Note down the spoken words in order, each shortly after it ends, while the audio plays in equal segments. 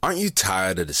Aren't you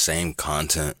tired of the same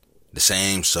content? The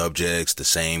same subjects, the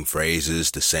same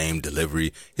phrases, the same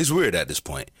delivery? It's weird at this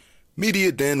point.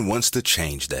 Media Den wants to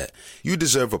change that. You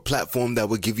deserve a platform that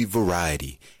will give you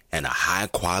variety and a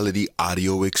high-quality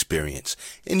audio experience.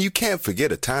 And you can't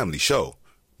forget a timely show.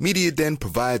 Media Den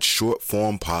provides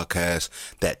short-form podcasts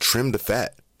that trim the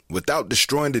fat without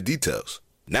destroying the details.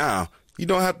 Now, you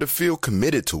don't have to feel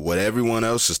committed to what everyone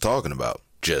else is talking about.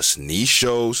 Just niche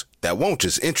shows that won't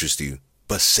just interest you,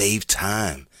 but save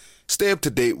time. Stay up to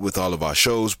date with all of our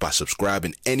shows by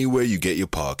subscribing anywhere you get your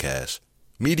podcasts.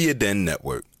 Media Den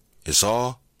Network. It's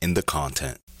all in the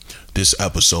content. This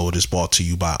episode is brought to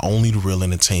you by Only the Real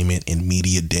Entertainment and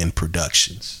Media Den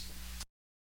Productions.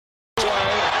 To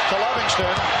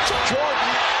Livingston, Jordan.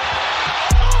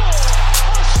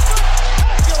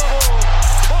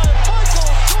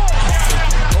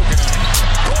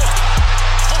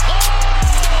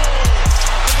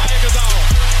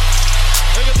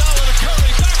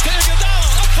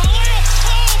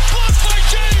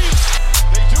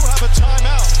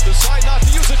 Decide not to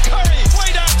use it. Curry,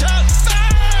 way downtown.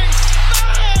 Bang!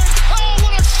 Bang! Oh,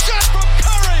 what a shot from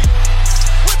Curry!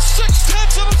 With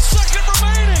 0.6 of a second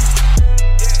remaining.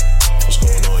 What's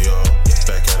going on, y'all?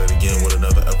 Back at it again with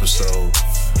another episode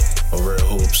of Red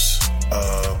Hoops.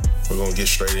 We're gonna get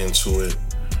straight into it.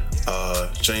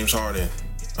 James Harden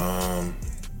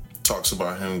talks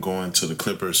about him going to the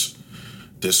Clippers.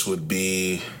 This would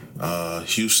be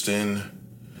Houston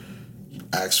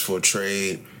asks for a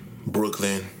trade.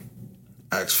 Brooklyn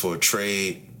asked for a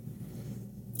trade,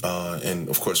 and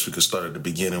of course we could start at the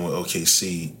beginning with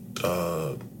OKC.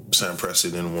 Sam Presti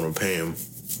didn't want to pay him,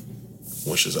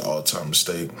 which is an all-time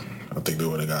mistake. I think they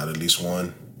would have got at least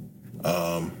one.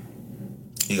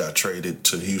 He got traded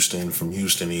to Houston. From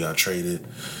Houston, he got traded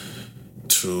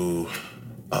to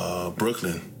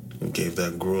Brooklyn and gave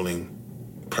that grueling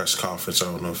press conference. I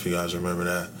don't know if you guys remember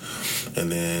that.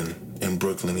 And then in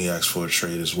Brooklyn, he asked for a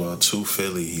trade as well to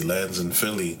Philly. He lands in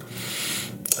Philly,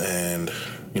 and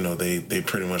they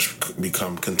pretty much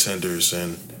become contenders.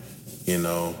 And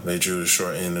they drew the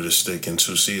short end of the stick in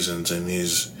 2 seasons, and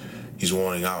he's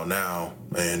wanting out now.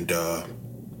 And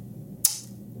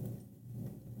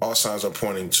all signs are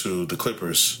pointing to the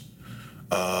Clippers.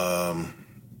 The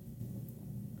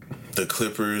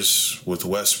Clippers with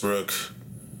Westbrook,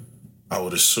 I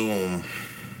would assume.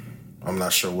 I'm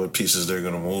not sure what pieces they're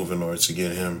going to move in order to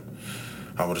get him.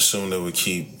 I would assume they would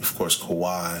keep, of course,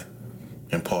 Kawhi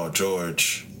and Paul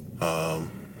George.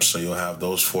 So you'll have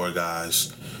those 4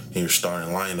 guys in your starting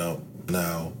lineup.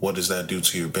 Now, what does that do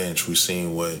to your bench? We've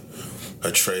seen what a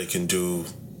trade can do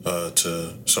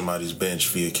to somebody's bench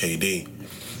via KD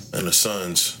and the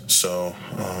Suns. So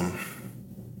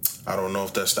I don't know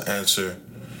if that's the answer.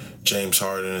 James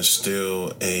Harden is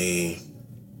still a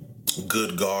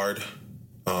good guard.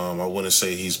 I wouldn't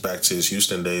say he's back to his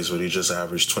Houston days, but he just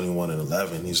averaged 21 and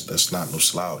 11. That's not no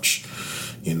slouch,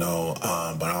 but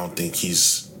I don't think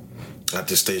he's at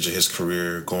this stage of his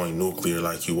career going nuclear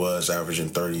like he was, averaging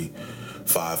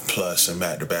 35 plus in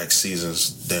back-to-back seasons,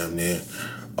 damn near.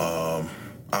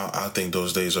 I think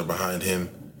those days are behind him.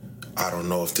 I don't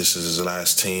know if this is his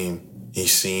last team. He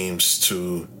seems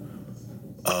to,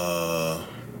 I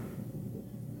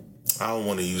don't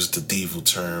want to use the diva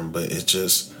term, but it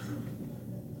just,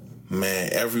 man,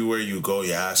 everywhere you go,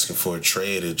 you're asking for a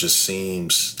trade. It just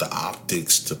seems the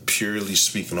optics, to purely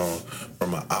speaking on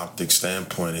from an optic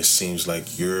standpoint, it seems like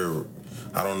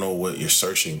I don't know what you're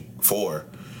searching for.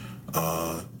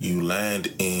 You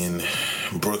land in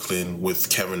Brooklyn with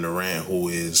Kevin Durant, who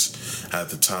is at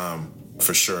the time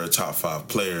for sure a top 5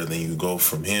 player. Then you go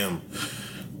from him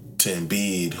to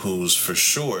Embiid, who's for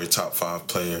sure a top 5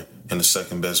 player and the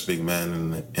second best big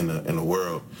man in the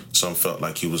world. Some felt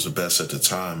like he was the best at the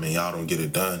time, and y'all don't get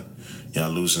it done.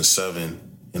 Y'all losing 7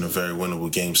 in a very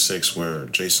winnable Game 6 where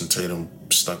Jason Tatum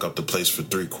stunk up the place for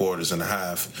 3 quarters and a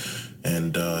half,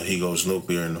 and he goes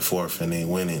nuclear in the 4th and they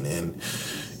winning. And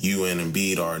you and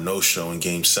Embiid are a no-show in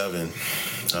Game 7.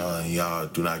 Y'all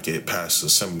do not get past the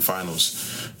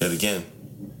semifinals yet again.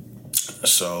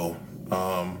 So,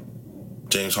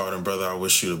 James Harden, brother, I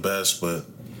wish you the best, but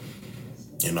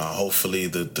hopefully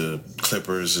the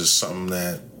Clippers is something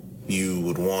that you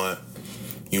would want.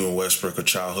 You and Westbrook are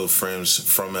childhood friends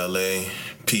from LA.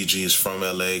 PG is from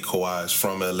LA. Kawhi is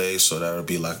from LA, so that would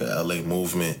be like a LA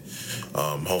movement.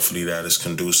 Hopefully that is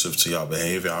conducive to y'all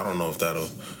behavior. I don't know if that'll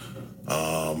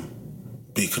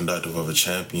be conductive of a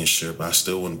championship. I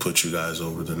still wouldn't put you guys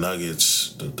over the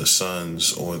Nuggets, the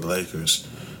Suns, or the Lakers.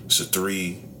 It's a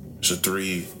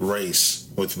three race.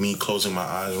 With me closing my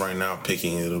eyes right now,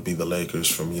 picking it'll be the Lakers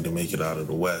for me to make it out of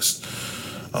the West.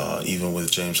 Even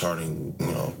with James Harden,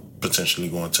 potentially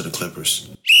going to the Clippers.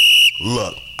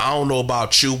 Look, I don't know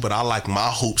about you, but I like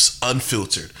my hoops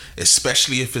unfiltered,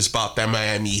 especially if it's about that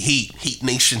Miami Heat. Heat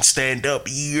Nation, stand up,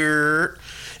 yeah.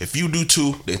 If you do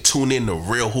too, then tune in to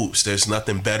Real Hoops. There's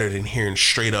nothing better than hearing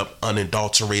straight up,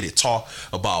 unadulterated talk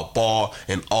about ball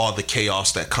and all the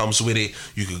chaos that comes with it.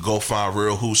 You can go find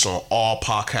Real Hoops on all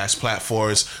podcast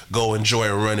platforms. Go enjoy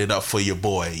and run it up for your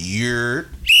boy, yeah.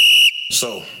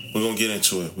 So, we're going to get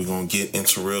into it. We're going to get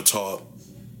into real talk.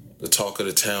 The talk of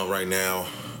the town right now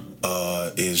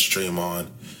is Draymond.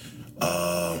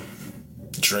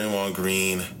 Draymond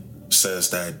Green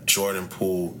says that Jordan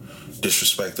Poole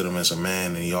disrespected him as a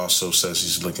man, and he also says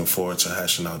he's looking forward to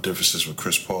hashing out differences with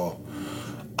Chris Paul.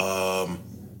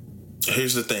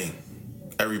 Here's the thing.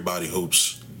 Everybody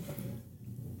hoops.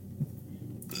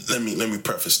 Let me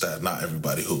preface that. Not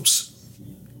everybody hoops.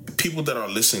 People that are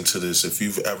listening to this, if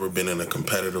you've ever been in a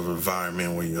competitive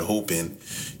environment where you're hooping,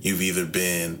 you've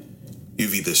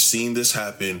either seen this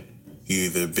happen,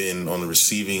 you've either been on the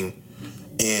receiving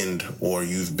end, or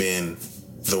you've been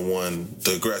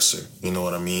the aggressor. You know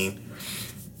what I mean?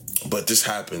 But this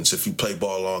happens if you play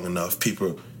ball long enough.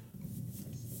 People,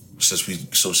 since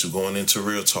we're going into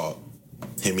real talk,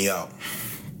 hear me out.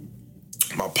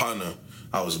 My partner,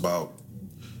 I was about,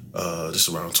 this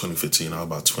is around 2015, I was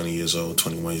about 20 years old,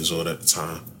 21 years old at the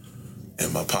time.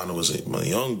 And my partner was a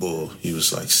young bull. He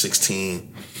was like 16. You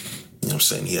know what I'm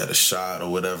saying? He had a shot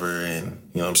or whatever, and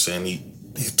you know what I'm saying?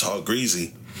 He talked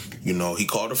greasy. You know, he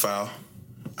called a foul.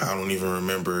 I don't even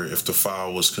remember if the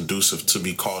foul was conducive to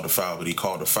be called a foul, but he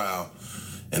called a foul.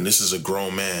 And this is a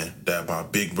grown man that my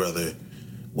big brother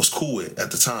was cool with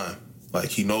at the time. Like,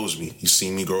 he knows me. He's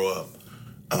seen me grow up.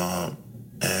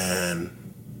 And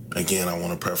again, I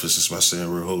want to preface this by saying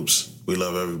Real Hoops. We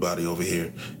love everybody over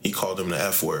here. He called him the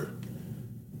F word.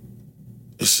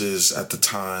 This is, at the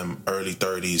time, early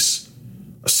 30s,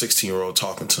 a 16-year-old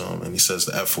talking to him, and he says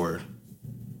the F word.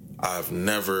 I've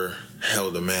never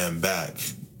held a man back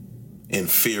in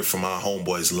fear for my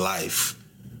homeboy's life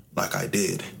like I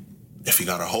did. If he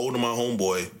got a hold of my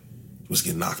homeboy, he was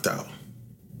getting knocked out.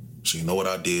 So you know what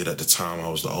I did at the time? I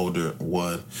was the older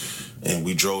one, and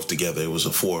we drove together. It was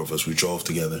the four of us. We drove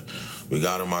together. We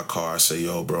got in my car. I said,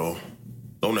 yo, bro,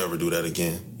 don't ever do that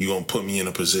again. You're going to put me in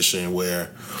a position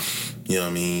where, you know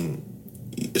what I mean,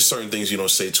 there's certain things you don't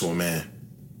say to a man.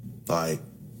 Like,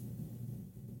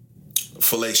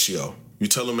 fellatio. You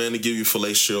tell a man to give you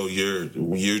fellatio,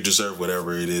 you deserve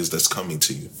whatever it is that's coming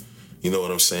to you. You know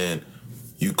what I'm saying?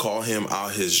 You call him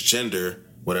out his gender,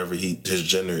 whatever his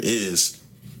gender is,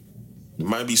 there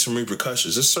might be some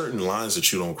repercussions. There's certain lines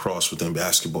that you don't cross within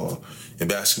basketball. In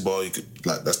basketball, you could,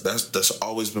 like, that's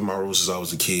always been my rule since I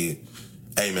was a kid.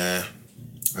 Hey man,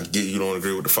 I get you don't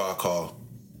agree with the foul call.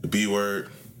 The B word,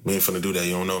 we ain't finna do that,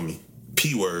 you don't know me.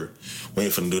 P word, we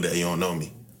ain't finna do that, you don't know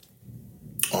me.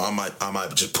 Or I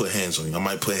might just put hands on you. I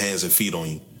might put hands and feet on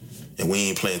you. And we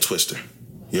ain't playing Twister.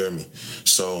 You hear me?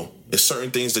 So it's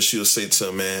certain things that you'll say to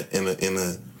a man in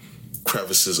the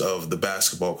crevices of the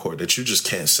basketball court that you just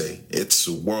can't say. It's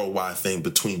a worldwide thing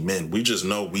between men. We just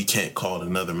know we can't call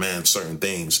another man certain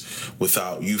things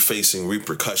without you facing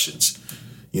repercussions.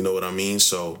 You know what I mean?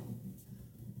 So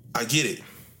I get it.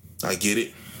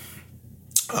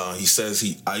 He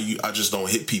says I just don't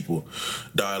hit people.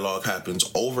 Dialogue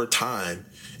happens over time,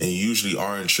 and you usually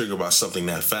aren't triggered by something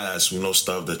that fast. We know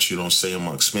stuff that you don't say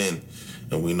amongst men,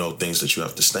 and we know things that you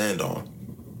have to stand on.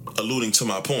 Alluding to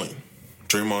my point,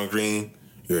 Draymond Green,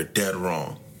 you're dead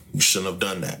wrong. You shouldn't have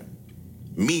done that.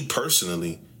 Me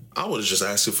personally, I would have just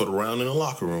asked you for the round in the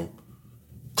locker room.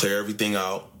 Clear everything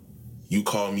out. You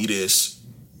call me this.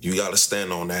 You got to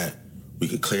stand on that. We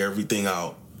could clear everything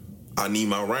out. I need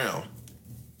my round.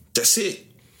 That's it.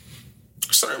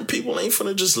 Certain people ain't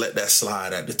finna just let that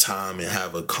slide at the time and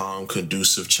have a calm,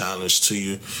 conducive challenge to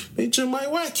you. They just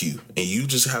might whack you. And you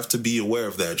just have to be aware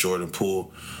of that, Jordan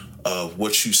Poole, of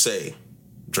what you say.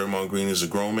 Draymond Green is a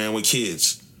grown man with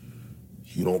kids.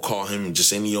 You don't call him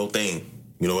just any old thing.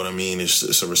 You know what I mean?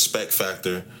 It's a respect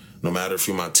factor. No matter if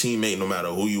you're my teammate, no matter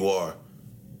who you are,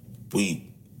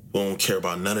 we don't care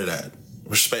about none of that.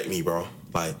 Respect me, bro.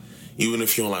 Like, even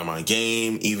if you don't like my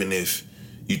game, even if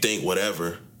you think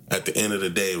whatever, at the end of the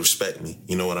day, respect me.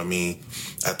 You know what I mean?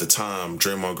 At the time,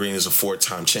 Draymond Green is a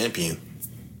 4-time champion.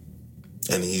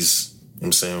 And he's,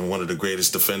 I'm saying, one of the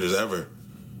greatest defenders ever.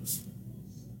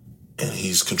 And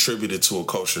he's contributed to a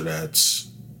culture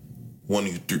that's won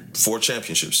you 4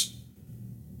 championships.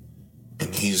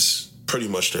 And he's pretty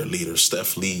much their leader.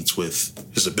 Steph leads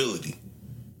with his ability.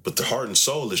 But the heart and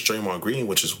soul is Draymond Green,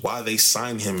 which is why they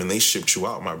signed him and they shipped you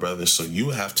out, my brother. So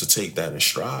you have to take that in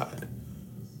stride.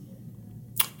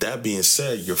 That being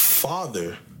said, your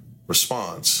father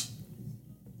response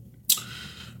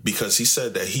because he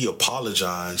said that he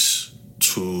apologized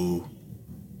to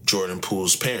Jordan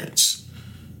Poole's parents.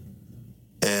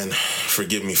 And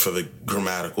forgive me for the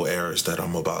grammatical errors that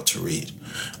I'm about to read.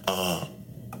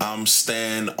 I'm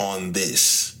stand on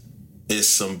this. It's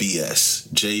some BS.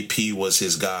 JP was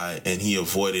his guy, and he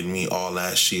avoided me all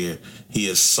last year. He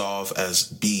is soft as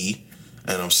B,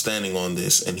 and I'm standing on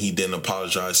this, and he didn't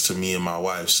apologize to me and my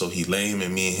wife, so he lame,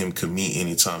 and me and him could meet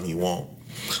anytime he want.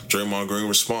 Draymond Green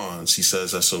responds. He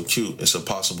says, that's so cute. It's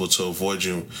impossible to avoid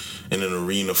you in an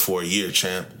arena for a year,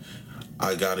 champ.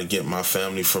 I got to get my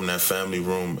family from that family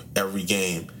room every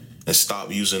game and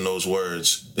stop using those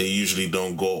words. They usually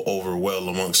don't go over well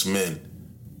amongst men.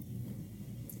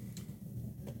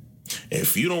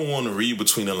 If you don't want to read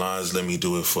between the lines, let me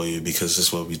do it for you because this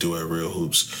is what we do at Real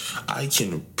Hoops. I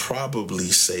can probably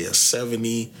say a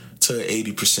 70 to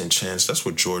 80% chance that's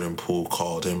what Jordan Poole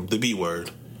called him, the B word.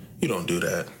 You don't do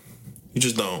that. You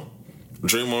just don't.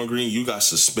 Draymond Green, you got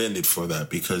suspended for that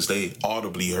because they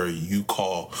audibly heard you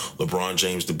call LeBron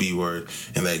James the B word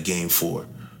in that game 4.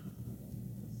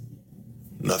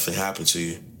 Nothing happened to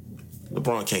you.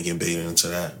 LeBron can't get baited into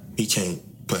that. He can't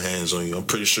put hands on you. I'm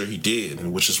pretty sure he did,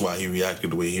 and which is why he reacted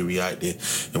the way he reacted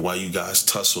and why you guys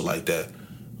tussle like that.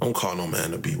 Don't call no man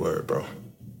the B word, bro.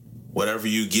 Whatever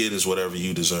you get is whatever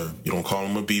you deserve. You don't call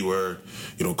him a B word.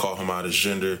 You don't call him out his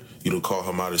gender. You don't call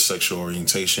him out his sexual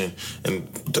orientation. And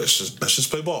let's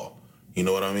just play ball. You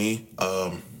know what I mean?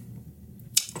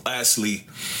 Lastly,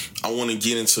 I want to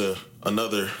get into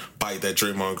another bite that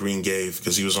Draymond Green gave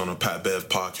because he was on a Pat Bev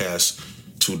podcast.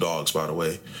 2 dogs, by the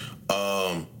way.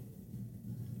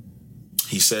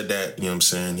 He said that, you know what I'm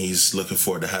saying, he's looking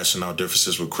forward to hashing out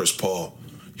differences with Chris Paul.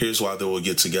 Here's why they will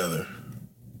get together.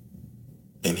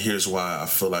 And here's why I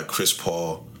feel like Chris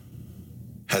Paul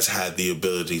has had the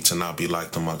ability to not be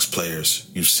liked amongst players.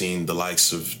 You've seen the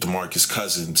likes of DeMarcus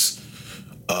Cousins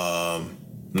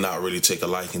not really take a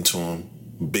liking to him.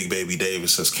 Big Baby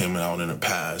Davis has came out in the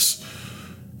past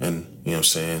and, you know what I'm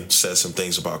saying, said some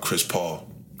things about Chris Paul.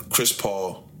 Chris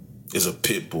Paul is a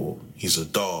pit bull. He's a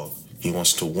dog. He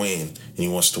wants to win, and he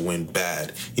wants to win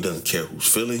bad. He doesn't care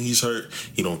who's feeling he's hurt.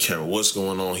 He don't care what's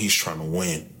going on. He's trying to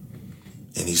win.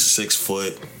 And he's 6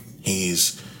 foot.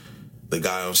 He's the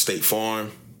guy on State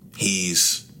Farm.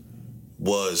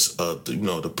 Was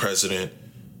the president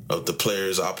of the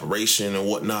players' operation and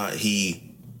whatnot. The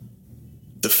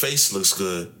face looks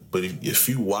good, but if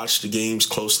you watch the games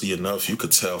closely enough, you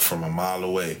could tell from a mile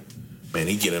away. Man,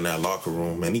 he get in that locker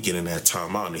room, man, he get in that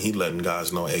timeout, and he letting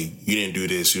guys know, hey, you didn't do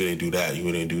this, you didn't do that, you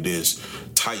didn't do this.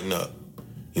 Tighten up.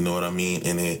 You know what I mean?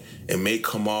 And it may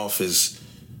come off as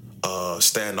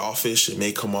standoffish. It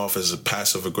may come off as a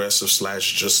passive-aggressive /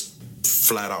 just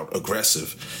flat-out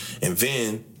aggressive. And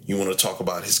then you want to talk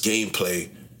about his gameplay.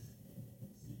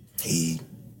 He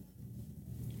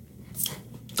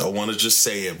don't want to just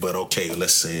say it, but okay,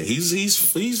 let's say it.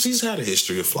 He's had a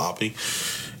history of flopping.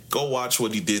 Go watch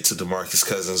what he did to DeMarcus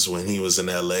Cousins when he was in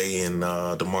L.A. and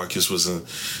DeMarcus was in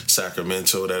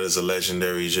Sacramento. That is a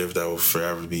legendary GIF that will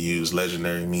forever be used.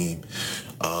 Legendary meme.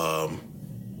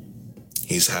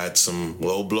 He's had some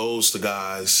low blows to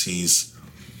guys.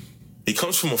 He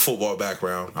comes from a football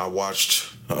background. I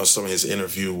watched some of his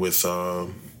interview with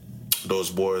those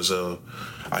boys,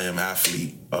 I Am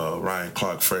Athlete, Ryan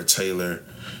Clark, Fred Taylor,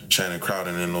 Shannon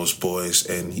Crowden, and those boys.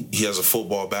 And he has a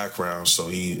football background, so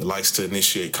he likes to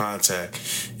initiate contact.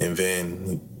 And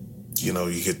then,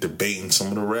 you get debating some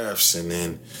of the refs, and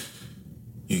then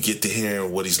you get to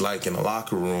hearing what he's like in the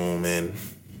locker room, and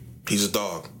he's a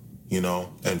dog, and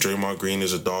Draymond Green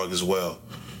is a dog as well.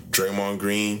 Draymond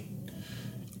Green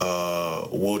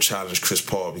will challenge Chris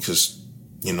Paul because,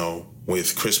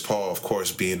 with Chris Paul, of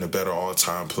course, being the better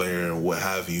all-time player and what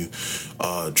have you,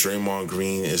 Draymond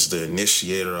Green is the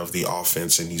initiator of the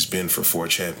offense, and he's been for 4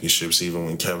 championships, even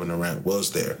when Kevin Durant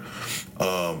was there.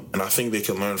 And I think they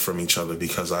can learn from each other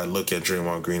because I look at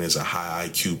Draymond Green as a high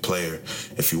IQ player.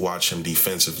 If you watch him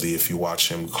defensively, if you watch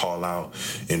him call out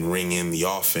and ring in the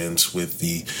offense with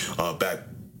the back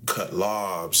cut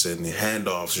lobs and the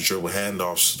handoffs, the dribble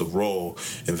handoffs, the roll,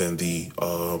 and then the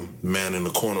man in the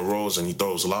corner rolls and he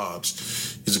throws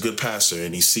lobs. He's a good passer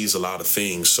and he sees a lot of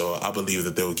things, so I believe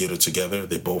that they'll get it together.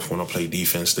 They both want to play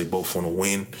defense. They both want to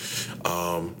win.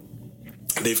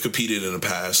 They've competed in the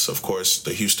past. Of course,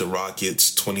 the Houston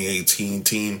Rockets 2018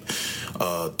 team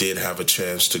did have a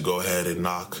chance to go ahead and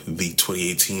knock the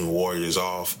 2018 Warriors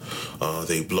off.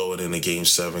 They blow it in the Game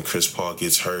 7. Chris Paul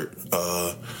gets hurt.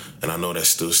 And I know that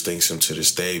still stinks him to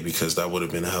this day because that would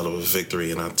have been a hell of a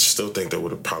victory. And I still think that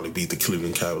would have probably beat the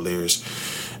Cleveland Cavaliers.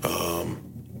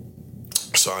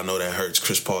 So I know that hurts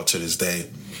Chris Paul to this day.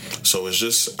 So it's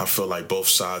just, I feel like both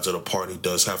sides of the party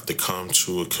does have to come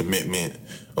to a commitment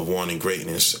of wanting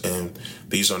greatness. And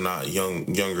these are not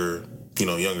younger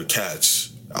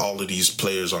cats. All of these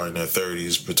players are in their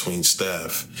 30s between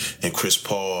Steph and Chris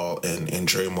Paul and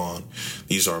Draymond.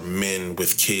 These are men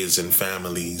with kids and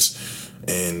families,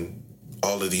 and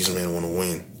all of these men want to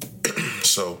win.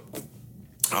 So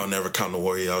I'll never count the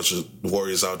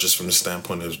Warriors out just from the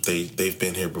standpoint of they've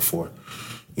been here before.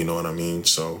 You know what I mean?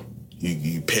 So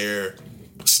you pair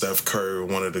Steph Curry,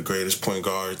 one of the greatest point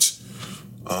guards,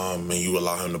 and you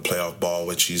allow him to play off ball,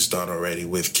 which he's done already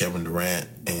with Kevin Durant,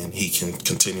 and he can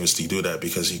continuously do that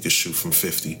because he could shoot from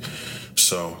 50.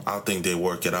 So I think they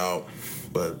work it out.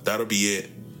 But that'll be it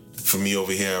for me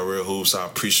over here at Real Hoops. I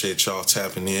appreciate y'all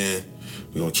tapping in.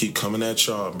 We're going to keep coming at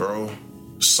y'all, bro.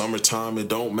 Summertime, it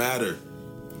don't matter.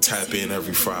 Tap in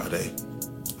every Friday.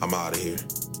 I'm out of here.